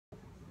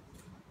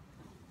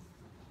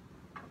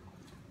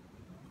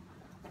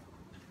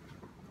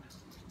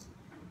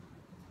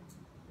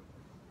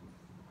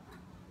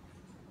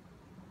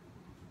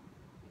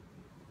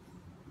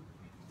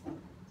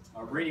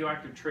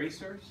Radioactive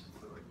tracers.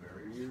 Like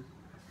barriers.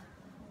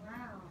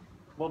 Wow.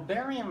 Well,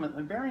 barium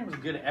is a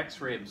good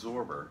X-ray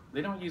absorber.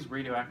 They don't use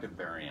radioactive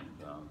barium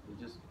though. They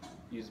just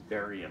use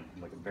barium,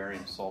 like a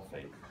barium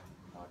sulfate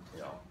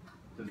cocktail,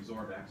 to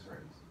absorb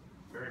X-rays.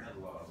 Barium has a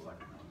lot of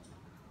electrons.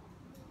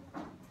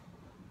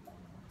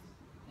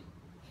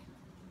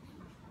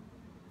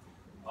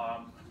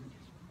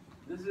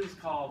 This is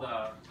called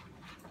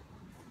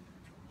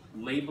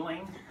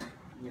labeling.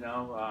 You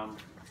know,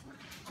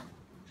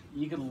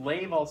 you can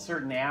label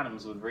certain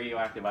atoms with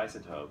radioactive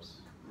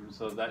isotopes,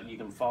 so that you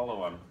can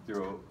follow them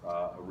through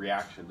a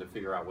reaction to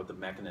figure out what the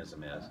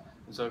mechanism is.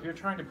 And so if you're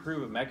trying to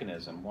prove a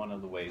mechanism, one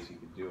of the ways you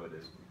could do it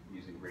is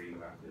using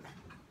radioactive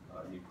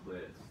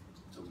nuclides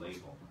to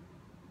label.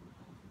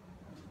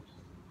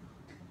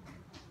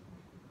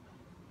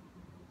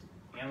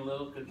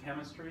 Analytical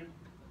chemistry.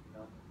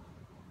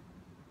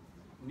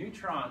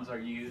 Neutrons are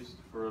used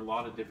for a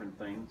lot of different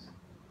things.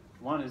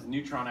 One is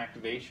neutron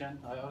activation.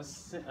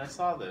 I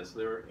saw this.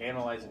 They were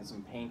analyzing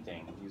some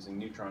painting using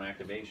neutron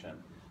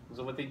activation.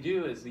 So what they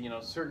do is, you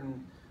know,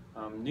 certain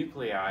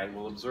nuclei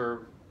will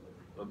absorb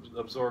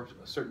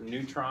a certain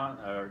neutron,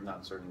 or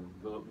not certain,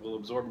 will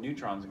absorb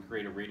neutrons and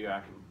create a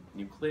radioactive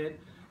nuclide.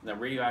 And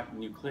that radioactive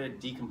nuclide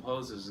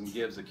decomposes and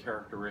gives a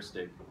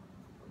characteristic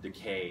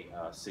decay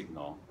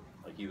signal,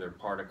 like either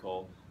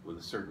particle with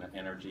a certain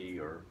energy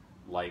or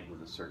light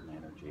with a certain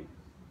energy.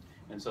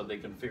 And so they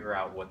can figure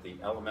out what the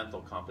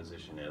elemental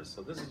composition is.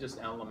 So this is just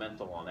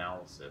elemental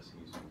analysis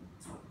using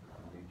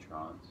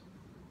neutrons.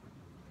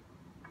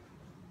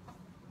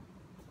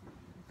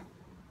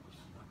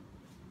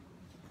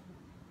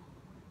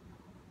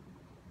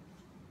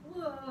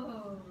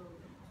 Whoa.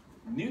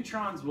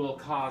 Neutrons will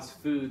cause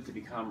food to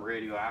become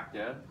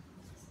radioactive.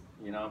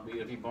 You know,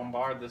 if you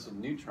bombard this with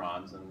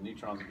neutrons, then the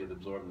neutrons will get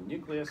absorbed in the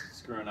nucleus,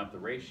 screwing up the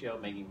ratio,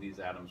 making these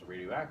atoms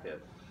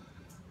radioactive.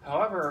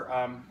 However,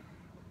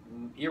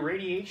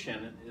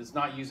 irradiation is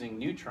not using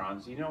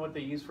neutrons. You know what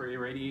they use for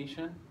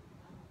irradiation?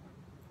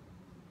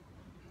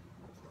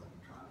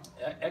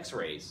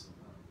 X-rays.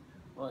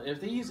 Well, if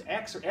they use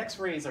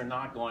X-rays are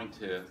not going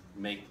to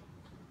make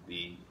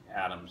the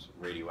atoms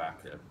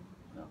radioactive.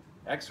 No.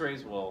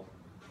 X-rays will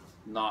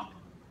knock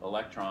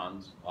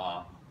electrons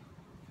off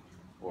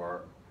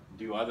or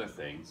do other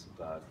things,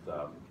 but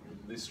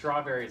the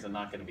strawberries are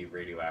not going to be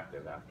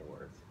radioactive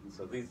afterwards. And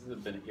so these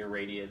have been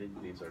irradiated,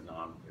 these are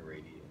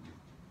non-irradiated.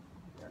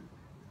 Yeah.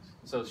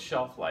 So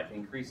shelf life,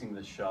 increasing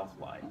the shelf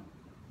life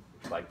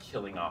by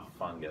killing off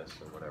fungus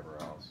or whatever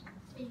else.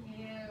 Ew.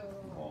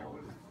 Oh.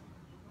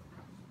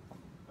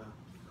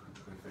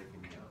 They're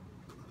faking me out.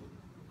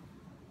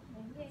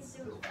 Maybe they do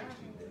Still 15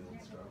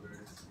 days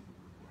strawberries.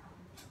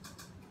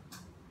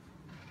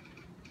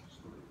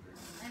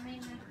 strawberries. I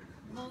mean,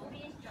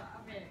 movie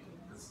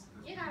strawberries.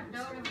 You don't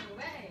throw them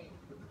away.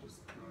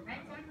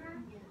 Right, Sandra?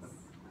 Yes.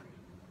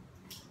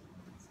 15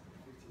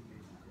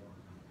 days ago.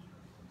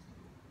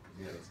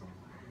 Yeah, that's one.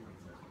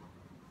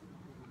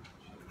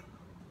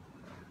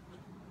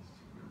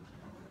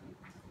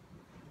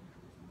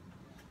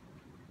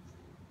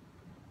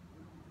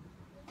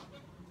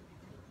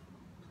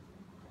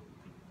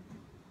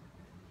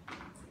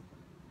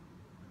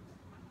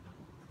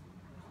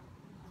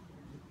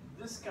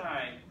 This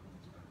guy,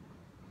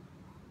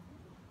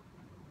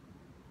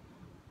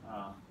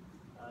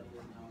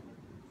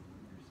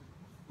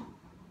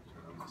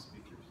 Turn on the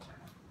speakers.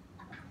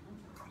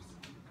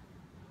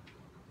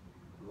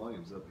 The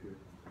volume's up here.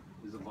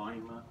 is the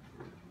volume up?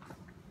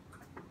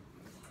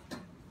 So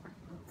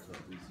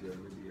please, yeah,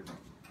 maybe if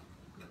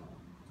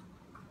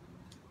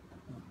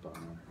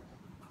Bummer.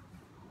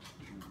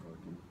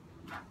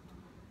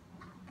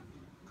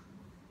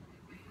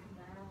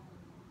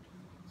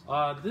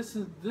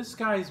 This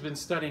guy's been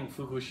studying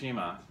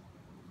Fukushima,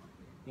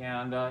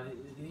 and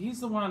he's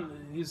the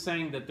one who's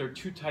saying that there are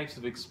two types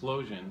of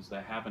explosions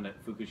that happened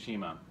at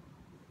Fukushima.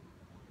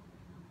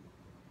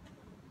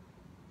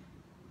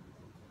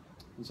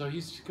 And so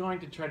he's going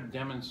to try to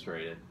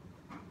demonstrate it.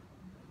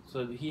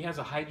 So he has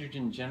a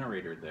hydrogen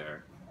generator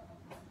there.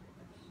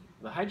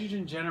 The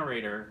hydrogen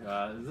generator,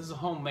 this is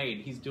homemade.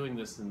 He's doing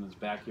this in his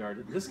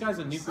backyard. This guy's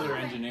a nuclear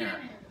engineer.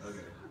 okay.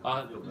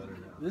 I feel better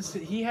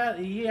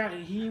now.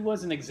 He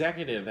was an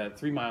executive at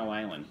 3 Mile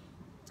Island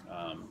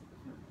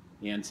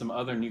and some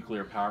other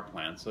nuclear power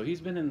plants. So he's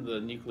been in the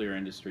nuclear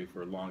industry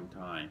for a long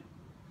time.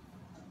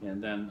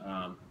 And then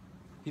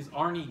he's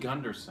Arnie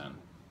Gunderson,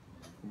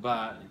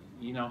 but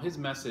you know his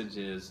message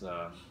is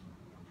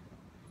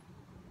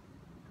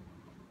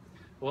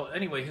well.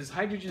 Anyway, his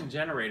hydrogen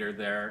generator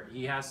there.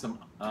 He has some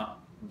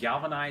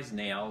galvanized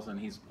nails, and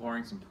he's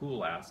pouring some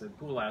pool acid.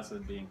 Pool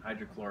acid being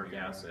hydrochloric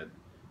acid.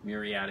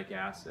 Muriatic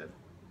acid.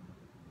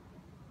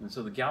 And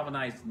so the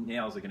galvanized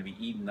nails are going to be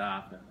eaten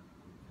up.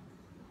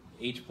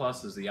 H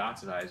plus is the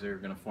oxidizer, are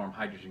going to form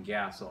hydrogen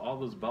gas. So all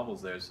those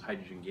bubbles there is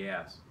hydrogen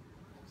gas.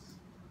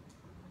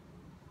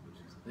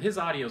 His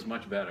audio is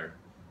much better.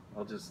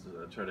 I'll just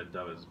try to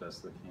dub it as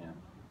best I can.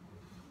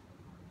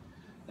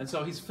 And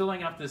so he's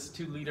filling up this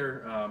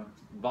 2-liter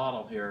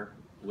bottle here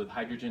with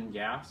hydrogen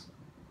gas.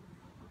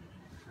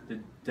 to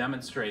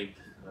demonstrate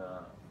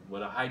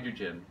what a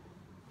hydrogen.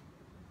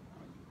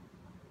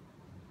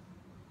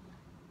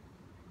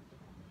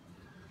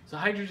 So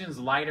hydrogen's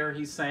lighter,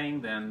 he's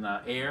saying, than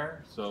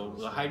air. So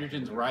the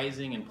hydrogen's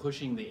rising and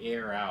pushing the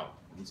air out.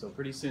 And so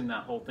pretty soon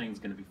that whole thing's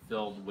going to be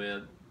filled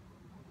with.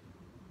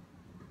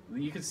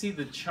 You can see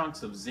the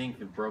chunks of zinc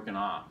have broken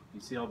off.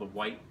 You see all the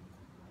white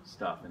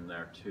stuff in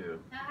there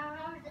too.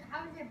 How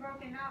is it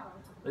broken off?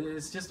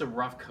 It's just a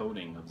rough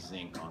coating of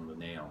zinc on the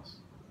nails.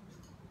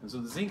 And so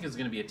the zinc is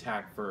going to be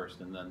attacked first,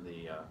 and then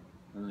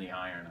the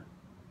iron.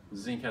 The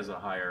zinc has a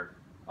higher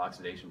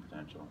oxidation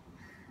potential.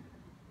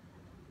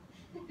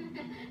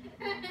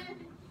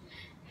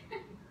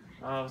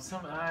 Oh,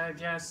 I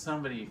guess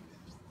somebody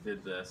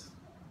did this.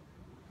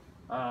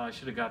 Oh, I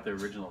should have got the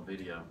original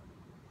video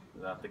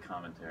without the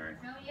commentary.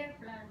 No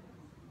earplugs.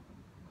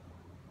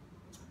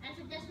 I'm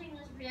suggesting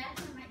this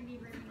reaction might be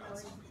really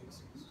good.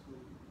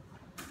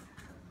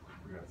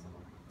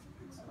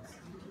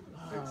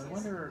 I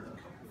wonder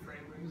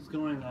what's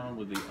going on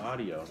with the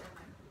audio.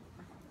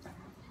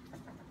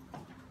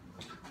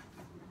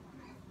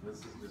 This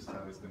is just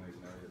how he's going to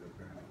ignite it,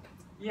 apparently.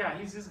 Yeah,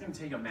 he's just going to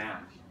take a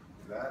match.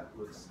 That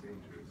looks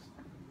dangerous.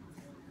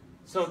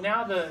 So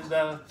now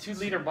the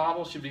 2-liter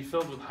bottle should be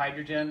filled with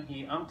hydrogen.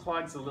 He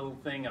unplugs the little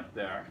thing up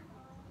there.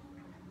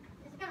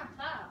 It's gonna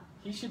pop.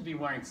 He should be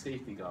wearing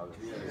safety goggles.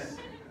 Yes.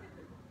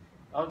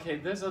 Okay,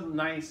 there's a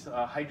nice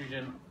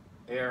hydrogen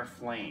air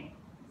flame.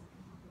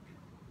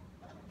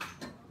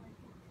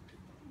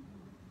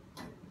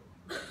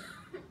 So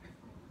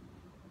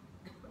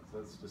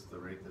that's just the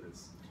rate that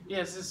it's... Yeah,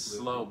 it's just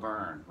slow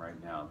burn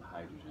right now, the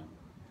hydrogen.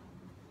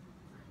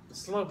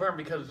 It's slow burn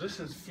because this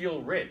is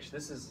fuel rich.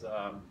 This is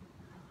a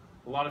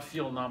lot of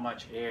fuel, not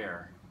much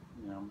air.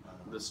 You know,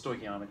 the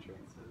stoichiometry.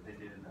 They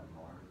did in that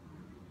water.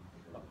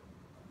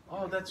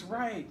 Oh, that's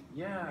right.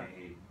 Yeah.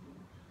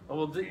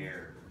 Oh, well,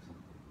 Air.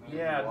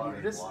 yeah.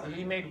 Water.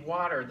 He made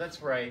water.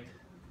 That's right.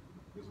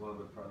 It was one of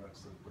the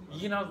products of the...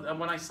 You know,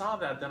 when I saw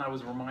that, then I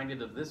was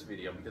reminded of this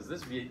video because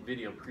this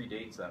video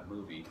predates that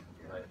movie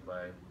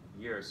by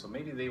years. So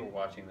maybe they were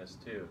watching this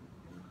too.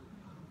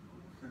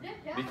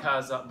 Good job.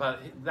 Because,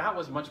 but that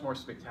was much more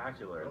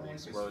spectacular, the like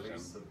his explosion.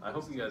 face up I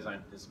hope close you to guys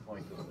aren't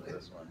disappointed with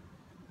this one.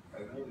 I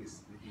know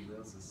he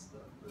knows his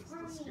stuff, but it's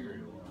still scary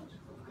to watch.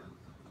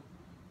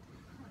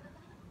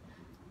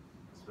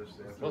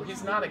 Especially after... Well,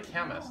 he's not a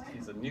chemist.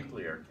 He's a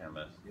nuclear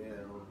chemist. Yeah,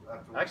 well,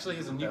 after... Actually,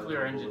 he's a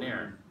nuclear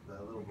engineer.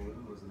 That little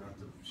balloon was enough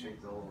to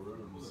shake the whole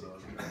room, so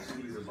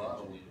squeeze a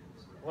bottle.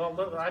 Well,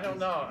 look, I don't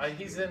know.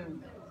 He's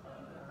in...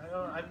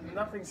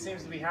 nothing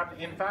seems to be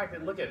happening. In fact,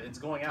 look at it. It's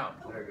going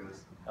out. There it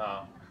goes.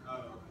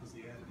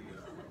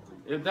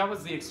 That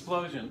was the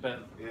explosion,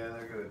 but... Yeah,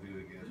 they're going to do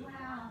it again.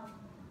 Wow.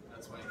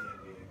 That's why he had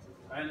the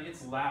exit. And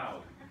it's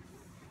loud.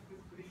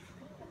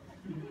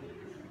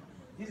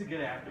 He's a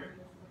good actor.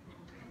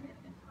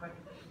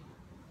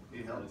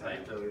 He held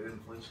tight though, he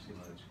didn't flinch too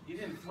much. He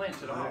didn't flinch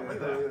at all. Look at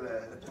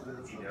that.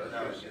 That's You know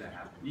that was going to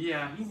happen.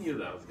 Yeah, he knew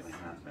that was going to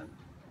happen.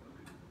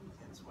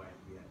 That's why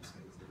he had his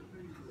face.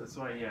 That's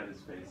why he had his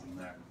face in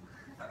there.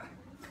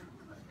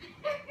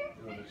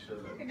 You want to show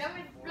that? No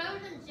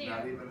explosions here.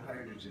 Not even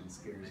hydrogen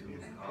scares me.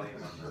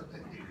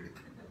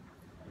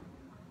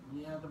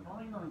 Yeah, the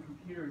volume on the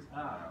computer is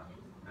up.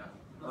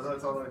 Oh no,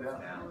 it's all the way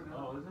down.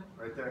 Oh, is it?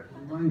 Right there.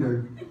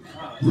 Reminder,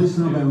 Oh. this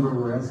November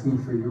we're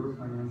asking for your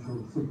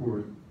financial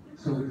support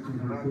so we can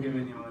We're not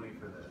giving continue. you money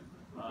for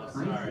that.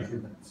 Sorry.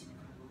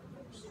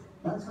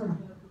 That's right.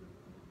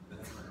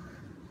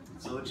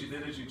 So what you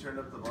did is you turned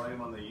up the volume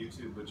on the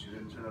YouTube, but you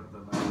didn't turn up the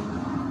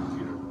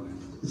computer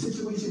volume. The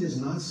situation is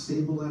not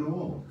stable at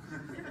all.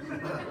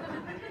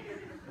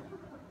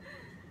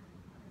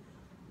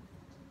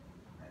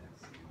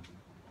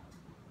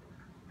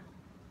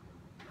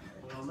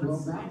 Well,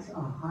 that's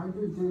a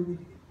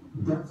hydrogen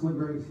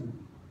deflagration.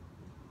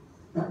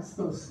 That's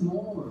the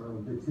smaller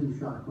of the two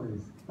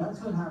shockwaves. That's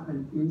what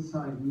happened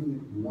inside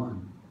Unit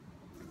 1.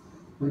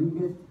 When you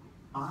get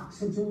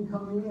oxygen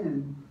coming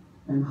in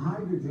and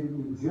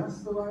hydrogen in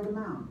just the right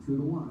amount, 2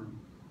 to 1,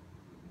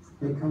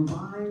 they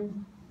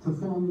combine to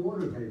form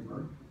water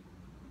vapor,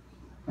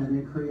 and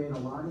they create a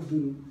lot of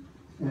heat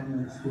and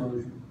an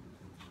explosion.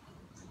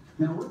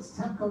 Now, what's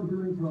TEPCO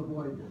doing to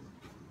avoid this?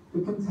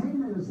 The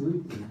containment is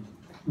leaking.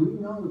 We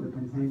know the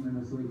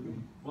containment is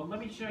leaking. Well, let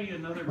me show you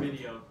another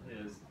video of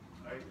his.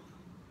 Right?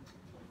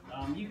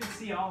 You can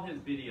see all his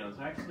videos.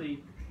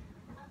 Actually,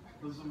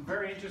 there's some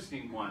very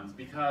interesting ones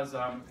because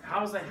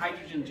how is the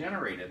hydrogen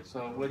generated?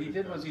 So what he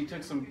did was he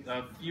took some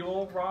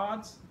fuel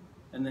rods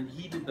and then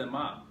heated them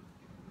up.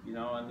 You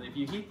know, and if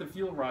you heat the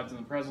fuel rods in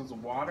the presence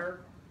of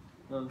water,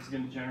 well, it's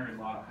going to generate a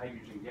lot of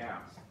hydrogen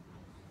gas.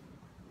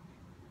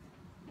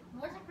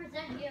 What's the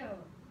percent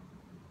yield?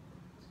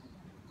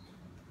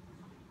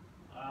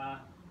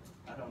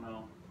 I don't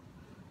know.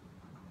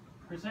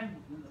 A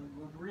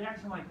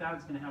reaction like that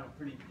is going to have a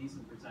pretty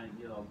decent percent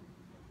yield.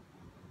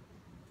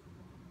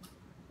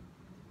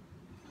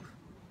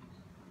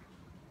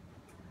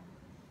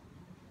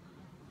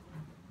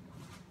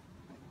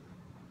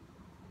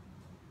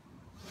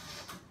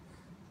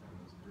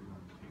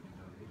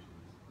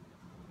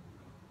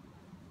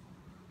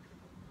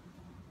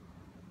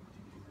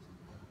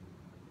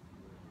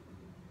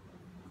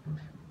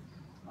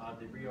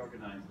 They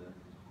reorganized it.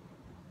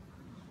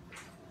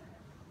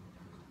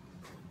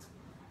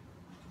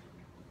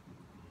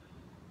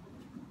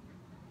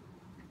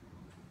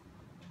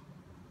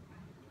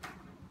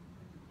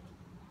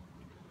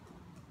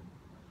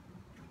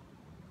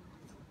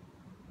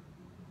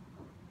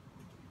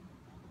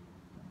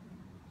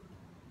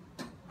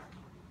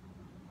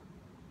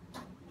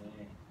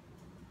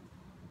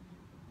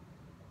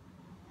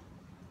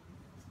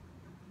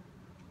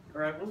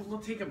 All right, we'll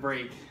take a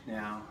break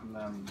now and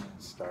then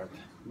start.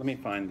 Let me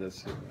find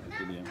this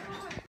video.